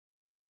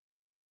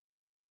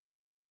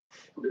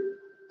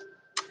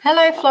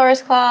Hello,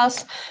 Flores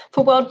class.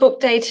 For World Book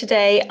Day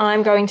today,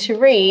 I'm going to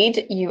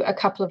read you a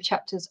couple of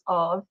chapters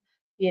of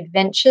The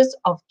Adventures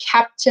of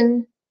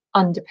Captain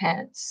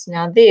Underpants.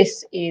 Now,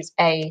 this is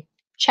a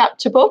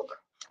chapter book.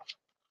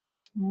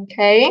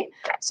 Okay,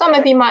 some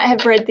of you might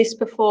have read this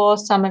before,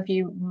 some of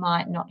you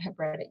might not have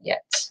read it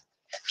yet.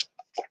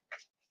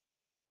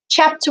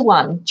 Chapter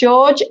 1,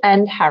 George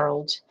and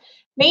Harold.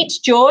 Meet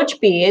George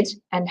Beard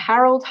and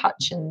Harold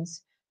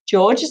Hutchins.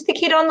 George is the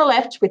kid on the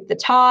left with the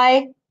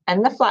tie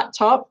and the flat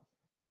top.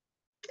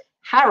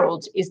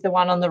 Harold is the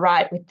one on the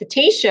right with the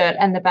t-shirt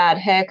and the bad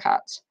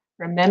haircut.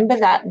 Remember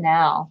that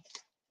now.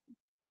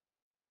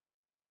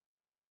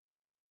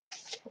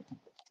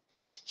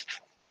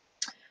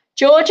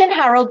 George and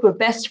Harold were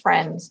best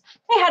friends.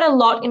 They had a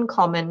lot in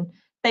common.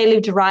 They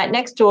lived right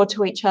next door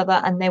to each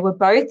other and they were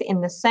both in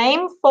the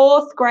same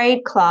 4th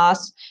grade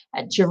class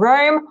at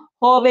Jerome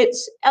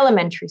Horvitz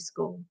Elementary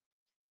School.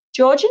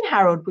 George and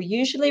Harold were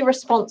usually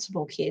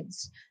responsible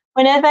kids.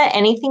 Whenever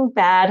anything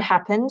bad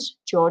happened,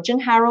 George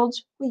and Harold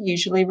were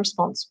usually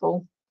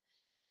responsible.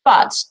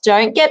 But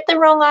don't get the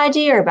wrong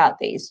idea about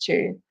these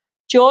two.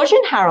 George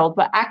and Harold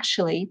were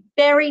actually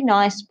very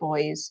nice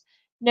boys.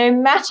 No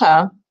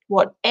matter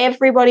what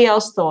everybody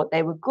else thought,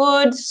 they were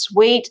good,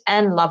 sweet,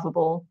 and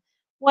lovable.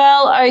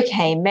 Well,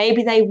 okay,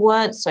 maybe they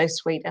weren't so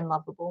sweet and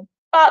lovable,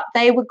 but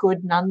they were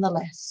good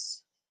nonetheless.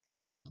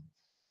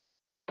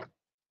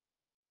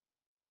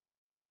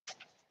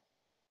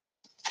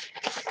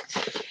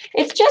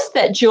 It's just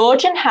that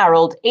George and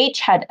Harold each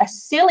had a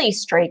silly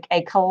streak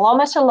a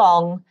kilometre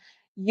long.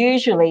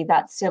 Usually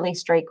that silly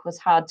streak was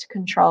hard to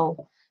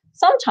control.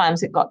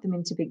 Sometimes it got them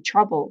into big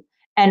trouble,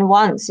 and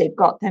once it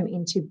got them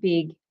into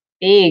big,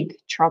 big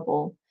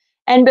trouble.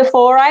 And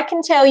before I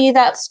can tell you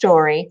that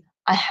story,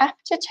 I have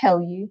to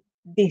tell you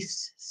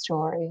this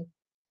story.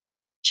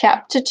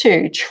 Chapter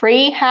 2,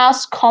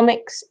 Treehouse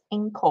Comics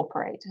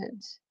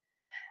Incorporated.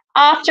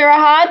 After a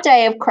hard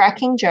day of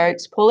cracking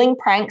jokes, pulling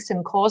pranks,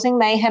 and causing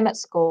mayhem at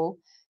school,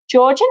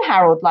 George and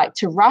Harold liked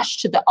to rush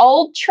to the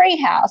old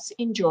treehouse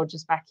in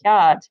George's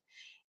backyard.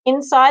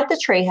 Inside the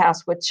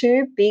treehouse were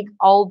 2 big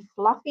old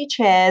fluffy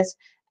chairs,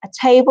 a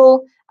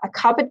table, a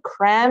cupboard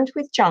crammed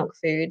with junk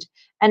food,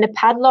 and a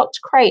padlocked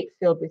crate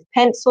filled with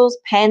pencils,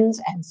 pens,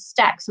 and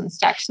stacks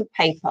of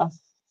paper.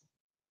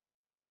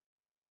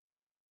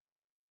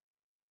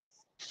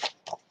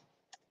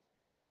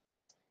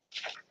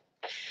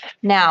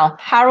 Now,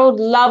 Harold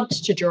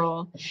loved to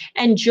draw,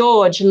 and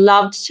George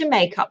loved to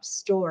make up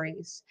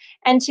stories.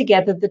 And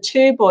together the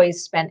 2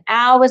 boys spent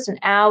hours and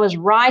hours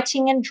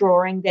writing and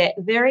drawing their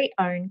very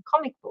own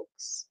comic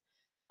books.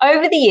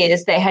 Over the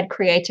years, they had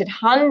created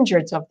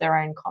hundreds of their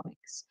own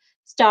comics,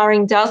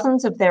 starring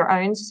dozens of their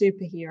own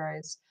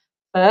superheroes.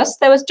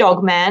 First, there was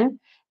Dogman,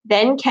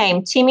 then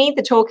came Timmy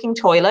the Talking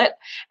Toilet,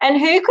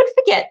 and who could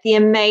forget the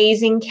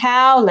amazing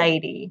Cow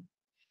Lady?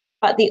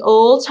 But the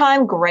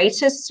all-time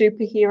greatest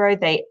superhero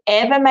they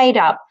ever made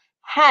up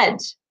had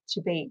to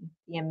be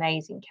the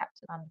amazing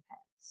Captain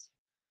Underpants.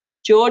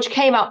 George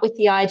came up with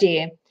the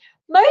idea.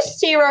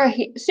 Most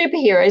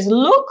superheroes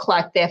look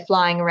like they're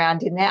flying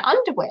around in their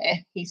underwear,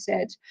 he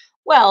said.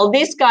 Well,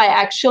 this guy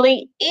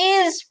actually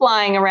is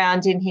flying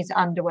around in his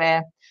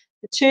underwear.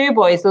 The 2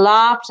 boys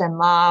laughed and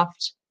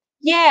laughed.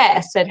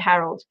 Yeah, said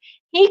Harold.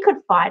 He could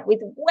fight with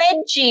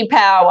wedgie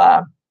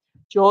power.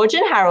 George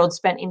and Harold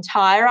spent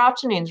entire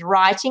afternoons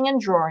writing and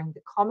drawing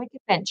the comic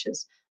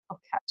adventures of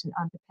Captain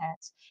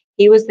Underpants.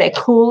 He was their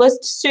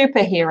coolest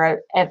superhero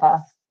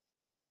ever.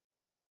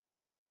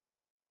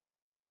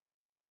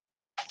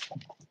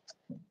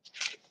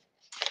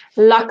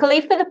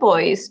 Luckily for the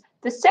boys,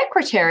 the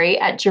secretary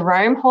at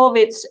Jerome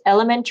Horvitz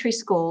Elementary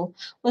School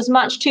was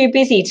much too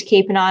busy to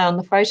keep an eye on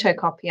the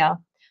photocopier.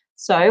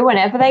 So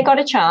whenever they got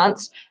a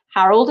chance,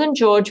 Harold and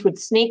George would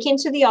sneak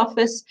into the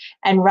office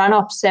and run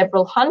off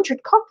several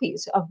hundred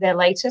copies of their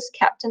latest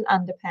Captain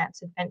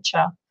Underpants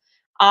adventure.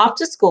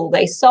 After school,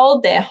 they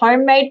sold their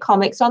homemade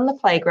comics on the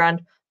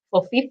playground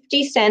for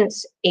 50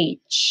 cents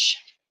each.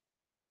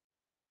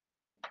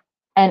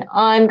 And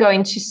I'm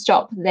going to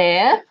stop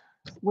there.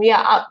 We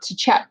are up to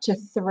chapter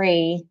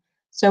 3.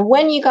 So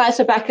when you guys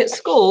are back at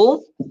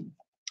school,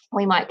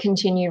 we might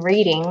continue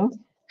reading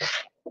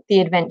The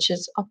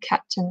Adventures of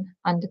Captain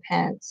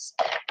Underpants.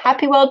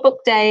 Happy World Book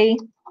Day.